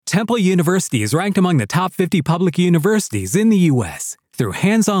Temple University is ranked among the top 50 public universities in the U.S. Through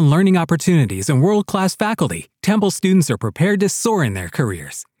hands-on learning opportunities and world-class faculty, Temple students are prepared to soar in their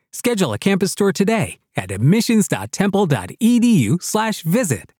careers. Schedule a campus tour today at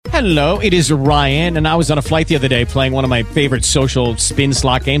admissions.temple.edu/visit. Hello, it is Ryan, and I was on a flight the other day playing one of my favorite social spin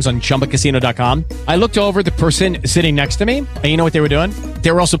slot games on ChumbaCasino.com. I looked over at the person sitting next to me, and you know what they were doing?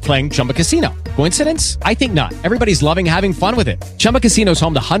 They were also playing Chumba Casino. Coincidence? I think not. Everybody's loving having fun with it. Chumba Casino is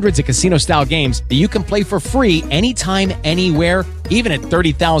home to hundreds of casino-style games that you can play for free anytime, anywhere, even at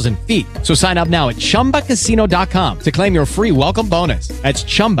 30,000 feet. So sign up now at ChumbaCasino.com to claim your free welcome bonus. That's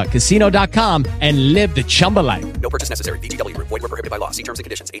ChumbaCasino.com and live the Chumba life. No purchase necessary. VGW. Void where prohibited by law. See terms and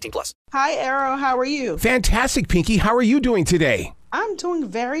conditions. 18+. Hi, Arrow. How are you? Fantastic, Pinky. How are you doing today? I'm doing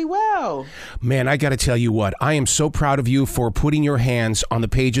very well. Man, I got to tell you what, I am so proud of you for putting your hands on the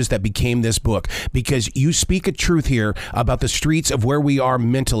pages that became this book, because you speak a truth here about the streets of where we are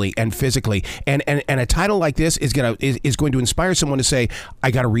mentally and physically. And a title like this is going to inspire someone to say,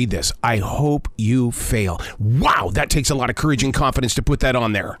 I got to read this. I hope you fail. Wow, that takes a lot of courage and confidence to put that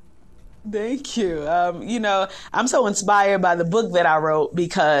on there. Thank you. I'm so inspired by the book that I wrote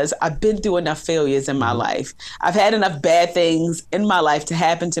because I've been through enough failures in my life. I've had enough bad things in my life to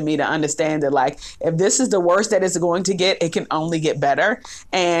happen to me to understand that, like, if this is the worst that it's going to get, it can only get better.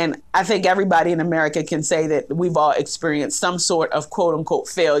 And I think everybody in America can say that we've all experienced some sort of quote unquote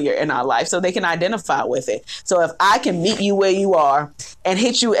failure in our life, so they can identify with it. So if I can meet you where you are and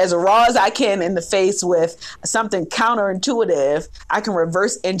hit you as raw as I can in the face with something counterintuitive, I can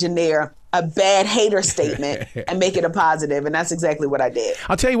reverse engineer a bad hater statement and make it a positive. And that's exactly what I did.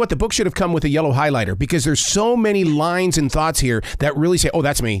 I'll tell you what, the book should have come with a yellow highlighter, because there's so many lines and thoughts here that really say, oh,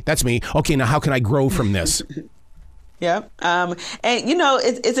 that's me. That's me. Okay, now how can I grow from this? Yeah.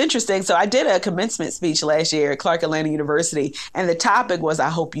 It's interesting. So I did a commencement speech last year at Clark Atlanta University, and the topic was,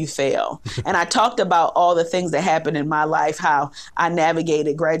 I hope you fail. And I talked about all the things that happened in my life, how I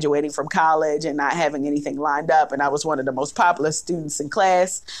navigated graduating from college and not having anything lined up. And I was one of the most popular students in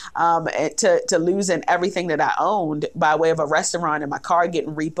class, to losing everything that I owned by way of a restaurant and my car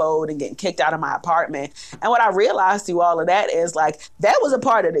getting repoed and getting kicked out of my apartment. And what I realized through all of that is, like, that was a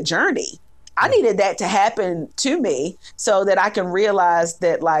part of the journey. I needed that to happen to me so that I can realize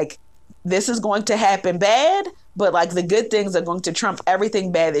that, like, this is going to happen bad, but, like, the good things are going to trump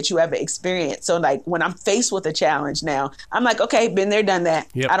everything bad that you ever experienced. So, like, when I'm faced with a challenge now, I'm like, okay, been there, done that.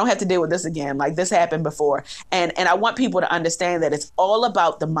 Yep. I don't have to deal with this again. Like, this happened before. And I want people to understand that it's all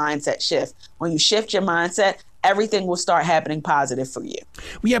about the mindset shift. When you shift your mindset, everything will start happening positive for you.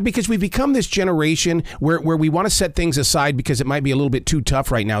 Yeah, because we've become this generation where we want to set things aside because it might be a little bit too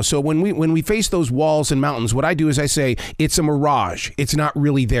tough right now. So when we face those walls and mountains, what I do is I say, it's a mirage. It's not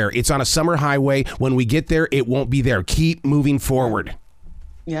really there. It's on a summer highway. When we get there, it won't be there. Keep moving forward.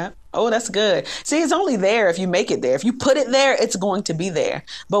 Yeah. Oh, that's good. See, it's only there if you make it there. If you put it there, it's going to be there.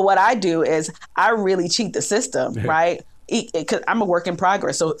 But what I do is I really cheat the system, right? Because I'm a work in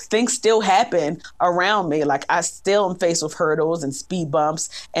progress. So things still happen around me. Like, I still am faced with hurdles and speed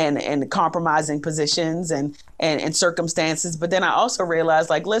bumps and compromising positions and circumstances. But then I also realized,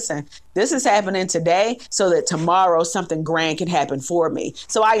 like, listen, this is happening today so that tomorrow something grand can happen for me.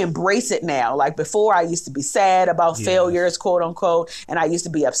 So I embrace it now. Like, before, I used to be sad about failures, quote unquote, and I used to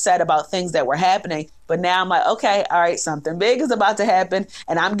be upset about things that were happening. But now I'm like, okay, all right, something big is about to happen,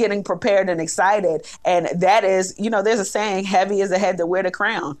 and I'm getting prepared and excited. And that is, there's a saying, heavy is the head that wear the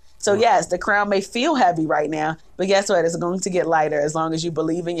crown. So yes, the crown may feel heavy right now, but guess what? It's going to get lighter as long as you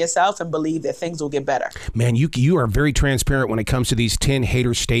believe in yourself and believe that things will get better. Man, you are very transparent when it comes to these 10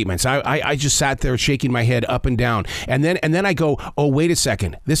 hater statements. I just sat there shaking my head up and down. And then I go, oh, wait a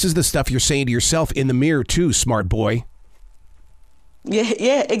second. This is the stuff you're saying to yourself in the mirror too, smart boy.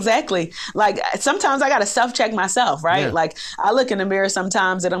 Yeah, exactly. Like, sometimes I got to self-check myself, right? Yeah. Like, I look in the mirror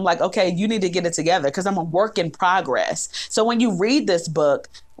sometimes and I'm like, okay, you need to get it together, because I'm a work in progress. So when you read this book,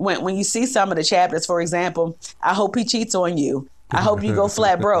 when you see some of the chapters, for example, I hope he cheats on you. I hope you go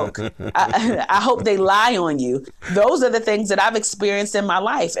flat broke. I hope they lie on you. Those are the things that I've experienced in my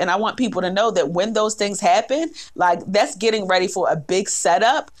life. And I want people to know that when those things happen, like, that's getting ready for a big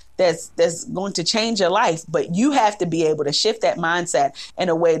setup that's going to change your life. But you have to be able to shift that mindset in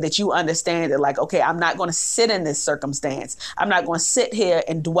a way that you understand that, like, okay, I'm not going to sit in this circumstance. I'm not going to sit here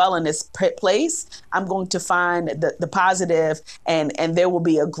and dwell in this place. I'm going to find the positive, and there will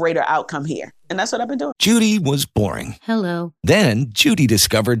be a greater outcome here. And that's what I've been doing. Judy was boring. Hello. Then Judy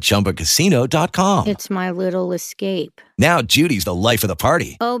discovered ChumbaCasino.com. It's my little escape. Now Judy's the life of the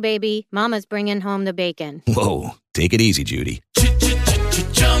party. Oh, baby, mama's bringing home the bacon. Whoa, take it easy, Judy.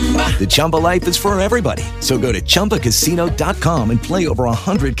 The Chumba life is for everybody. So go to ChumbaCasino.com and play over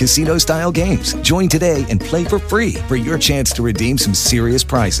 100 casino-style games. Join today and play for free for your chance to redeem some serious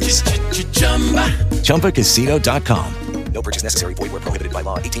prizes. ChumbaCasino.com. No purchase necessary. Void where prohibited by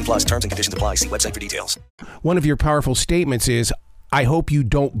law. 18 plus terms and conditions apply. See website for details. One of your powerful statements is, I hope you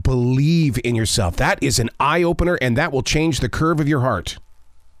don't believe in yourself. That is an eye-opener, and that will change the curve of your heart.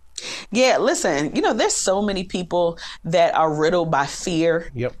 Yeah, listen, there's so many people that are riddled by fear,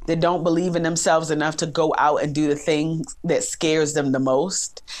 that don't believe in themselves enough to go out and do the things that scares them the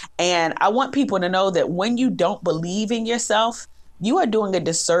most. And I want people to know that when you don't believe in yourself, you are doing a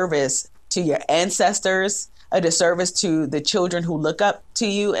disservice to your ancestors, a disservice to the children who look up to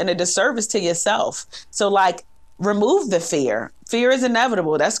you, and a disservice to yourself. So remove the fear. Fear is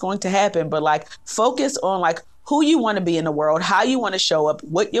inevitable. That's going to happen. But focus on who you want to be in the world, how you want to show up,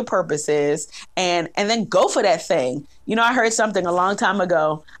 what your purpose is, and then go for that thing. I heard something a long time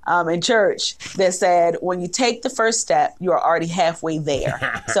ago in church that said, when you take the first step, you are already halfway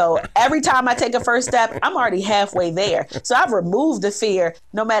there. So every time I take a first step, I'm already halfway there. So I've removed the fear,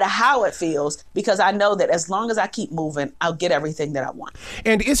 no matter how it feels, because I know that as long as I keep moving, I'll get everything that I want.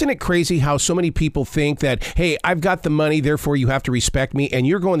 And isn't it crazy how so many people think that, hey, I've got the money, therefore you have to respect me, and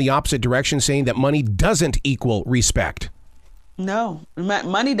you're going the opposite direction, saying that money doesn't equal respect? No,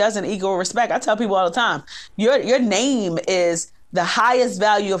 money doesn't equal respect. I tell people all the time, your name is the highest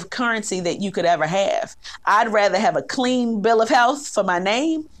value of currency that you could ever have. I'd rather have a clean bill of health for my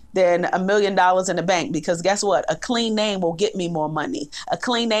name than $1 million in the bank, because guess what? A clean name will get me more money. A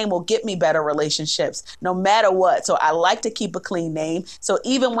clean name will get me better relationships, no matter what. So I like to keep a clean name. So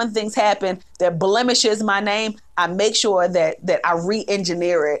even when things happen that blemishes my name, I make sure that I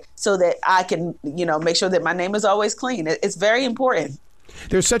re-engineer it so that I can, make sure that my name is always clean. It's very important.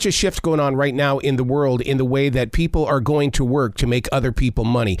 There's such a shift going on right now in the world in the way that people are going to work to make other people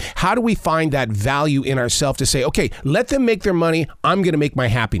money. How do we find that value in ourselves to say, okay, let them make their money. I'm going to make my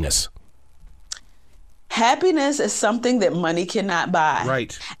happiness? Happiness is something that money cannot buy.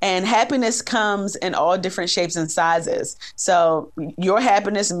 Right. And happiness comes in all different shapes and sizes. So your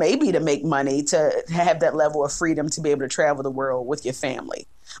happiness may be to make money, to have that level of freedom to be able to travel the world with your family.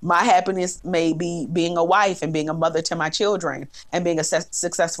 My happiness may be being a wife and being a mother to my children and being a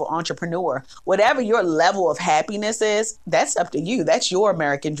successful entrepreneur. Whatever your level of happiness is, that's up to you. That's your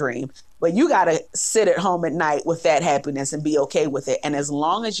American dream. But you got to sit at home at night with that happiness and be okay with it. And as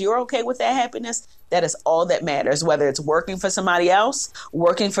long as you're okay with that happiness, that is all that matters, whether it's working for somebody else,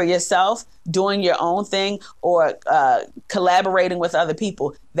 working for yourself, doing your own thing, or collaborating with other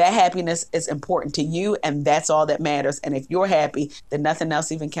people. That happiness is important to you, and that's all that matters. And if you're happy, then nothing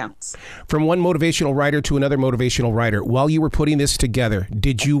else even counts. From one motivational writer to another motivational writer, while you were putting this together,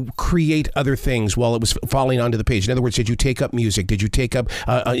 did you create other things while it was falling onto the page? In other words, did you take up music? Did you take up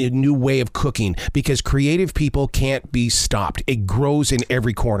a new way of cooking? Because creative people can't be stopped. It grows in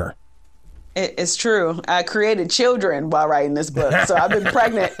every corner. It's true. I created children while writing this book. So I've been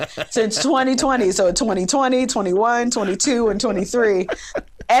pregnant since 2020. So 2020, 21, 22, and 23.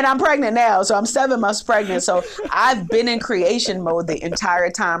 And I'm pregnant now. So I'm 7 months pregnant. So I've been in creation mode the entire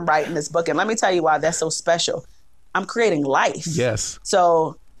time writing this book. And let me tell you why that's so special. I'm creating life. Yes.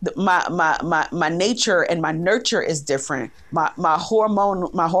 So my nature and my nurture is different. My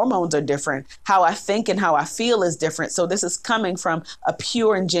hormones are different. How I think and how I feel is different. So this is coming from a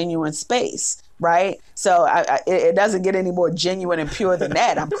pure and genuine space, right? So it doesn't get any more genuine and pure than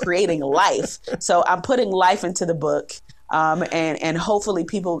that. I'm creating life. So I'm putting life into the book, and hopefully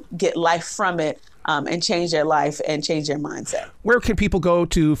people get life from it. And change their life and change their mindset. Where can people go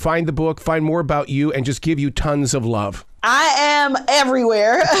to find the book, find more about you, and just give you tons of love? I am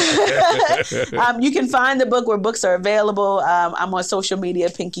everywhere. You can find the book where books are available. I'm on social media,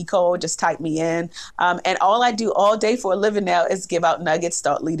 Pinky Cole. Just type me in. And all I do all day for a living now is give out nuggets,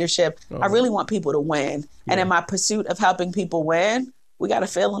 thought leadership. I really want people to win. Yeah. And in my pursuit of helping people win, we got to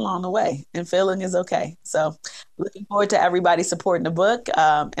fail along the way, and failing is okay. So looking forward to everybody supporting the book,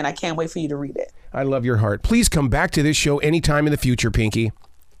 and I can't wait for you to read it. I love your heart. Please come back to this show anytime in the future, Pinky.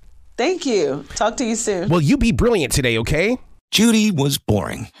 Thank you. Talk to you soon. Well, you be brilliant today, okay? Judy was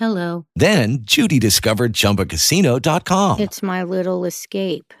boring. Hello. Then Judy discovered ChumbaCasino.com. It's my little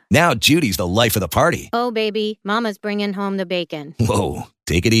escape. Now Judy's the life of the party. Oh, baby, mama's bringing home the bacon. Whoa,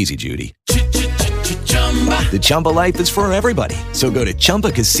 take it easy, Judy. The Chumba life is for everybody. So go to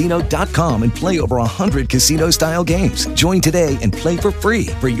ChumbaCasino.com and play over 100 casino-style games. Join today and play for free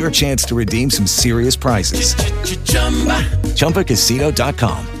for your chance to redeem some serious prizes.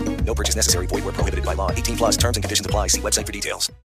 ChumbaCasino.com. No purchase necessary. Void where prohibited by law. 18 plus terms and conditions apply. See website for details.